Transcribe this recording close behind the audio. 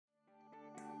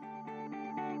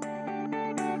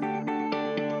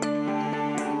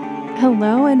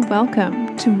Hello and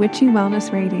welcome to Witchy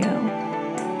Wellness Radio.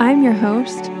 I'm your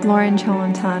host, Lauren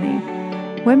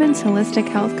Chalantani, women's holistic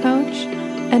health coach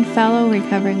and fellow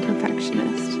recovering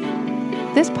perfectionist.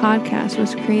 This podcast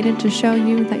was created to show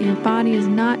you that your body is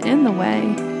not in the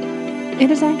way,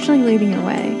 it is actually leading your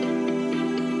way.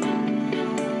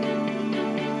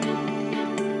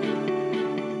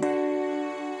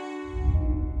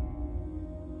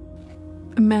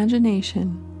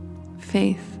 Imagination,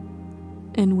 faith,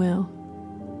 and will.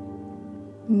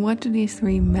 What do these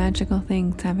three magical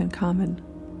things have in common?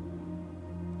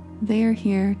 They are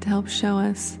here to help show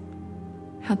us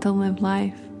how to live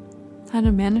life, how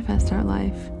to manifest our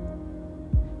life,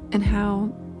 and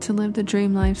how to live the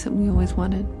dream lives that we always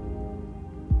wanted.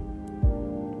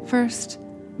 First,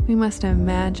 we must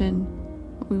imagine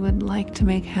what we would like to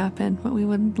make happen, what we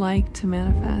would like to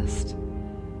manifest.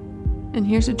 And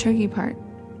here's the tricky part.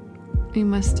 We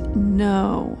must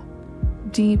know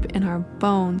deep in our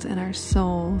bones and our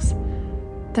souls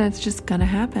that it's just gonna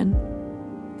happen,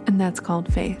 and that's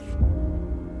called faith.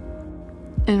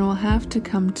 And we'll have to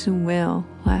come to will,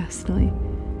 lastly,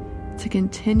 to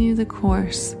continue the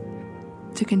course,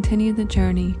 to continue the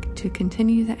journey, to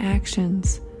continue the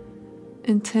actions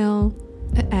until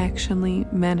it actually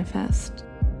manifests.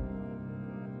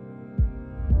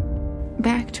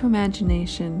 Back to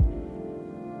imagination.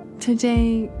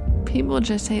 Today, people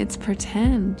just say it's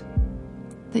pretend,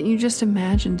 that you just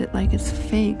imagined it like it's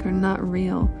fake or not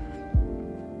real.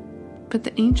 But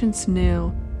the ancients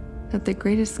knew that the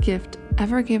greatest gift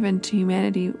ever given to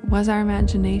humanity was our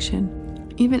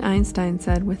imagination. Even Einstein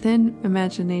said, within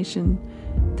imagination,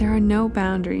 there are no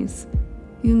boundaries.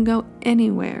 You can go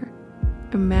anywhere.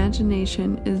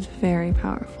 Imagination is very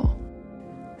powerful.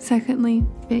 Secondly,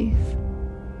 faith.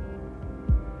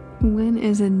 When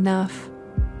is enough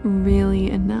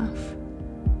really enough?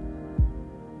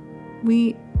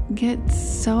 We get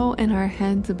so in our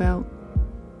heads about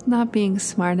not being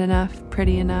smart enough,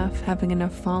 pretty enough, having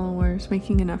enough followers,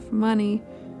 making enough money.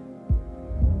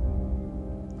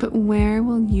 But where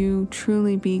will you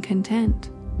truly be content?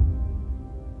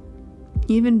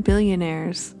 Even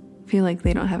billionaires feel like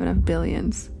they don't have enough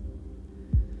billions.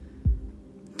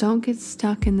 Don't get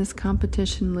stuck in this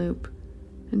competition loop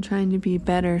and trying to be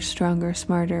better, stronger,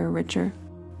 smarter, richer.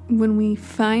 When we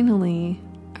finally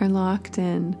are locked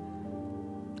in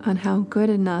on how good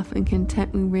enough and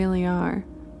content we really are,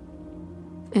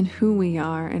 and who we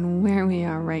are and where we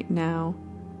are right now,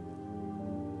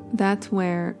 that's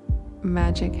where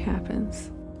magic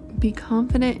happens. Be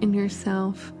confident in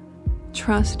yourself,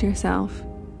 trust yourself,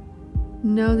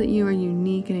 know that you are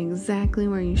unique and exactly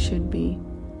where you should be,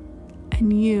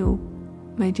 and you,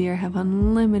 my dear, have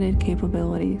unlimited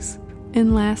capabilities.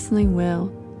 And lastly,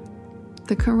 will.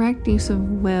 The correct use of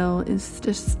will is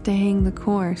just staying the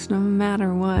course no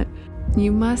matter what.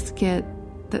 You must get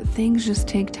that things just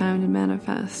take time to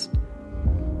manifest.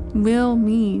 Will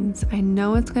means I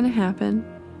know it's going to happen.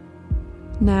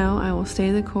 Now I will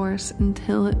stay the course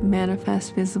until it manifests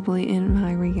visibly in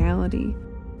my reality.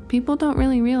 People don't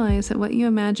really realize that what you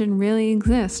imagine really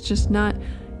exists, just not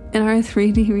in our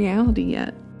 3D reality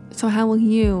yet. So how will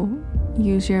you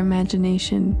use your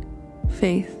imagination,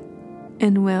 faith,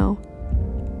 and will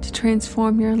to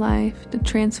transform your life, to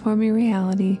transform your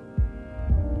reality,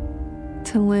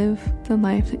 to live the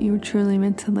life that you were truly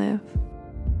meant to live?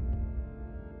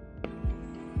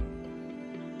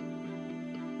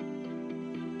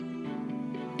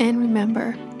 And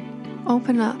remember,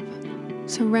 open up,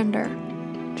 surrender,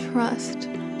 trust,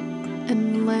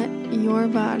 and let your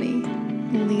body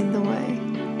lead the way.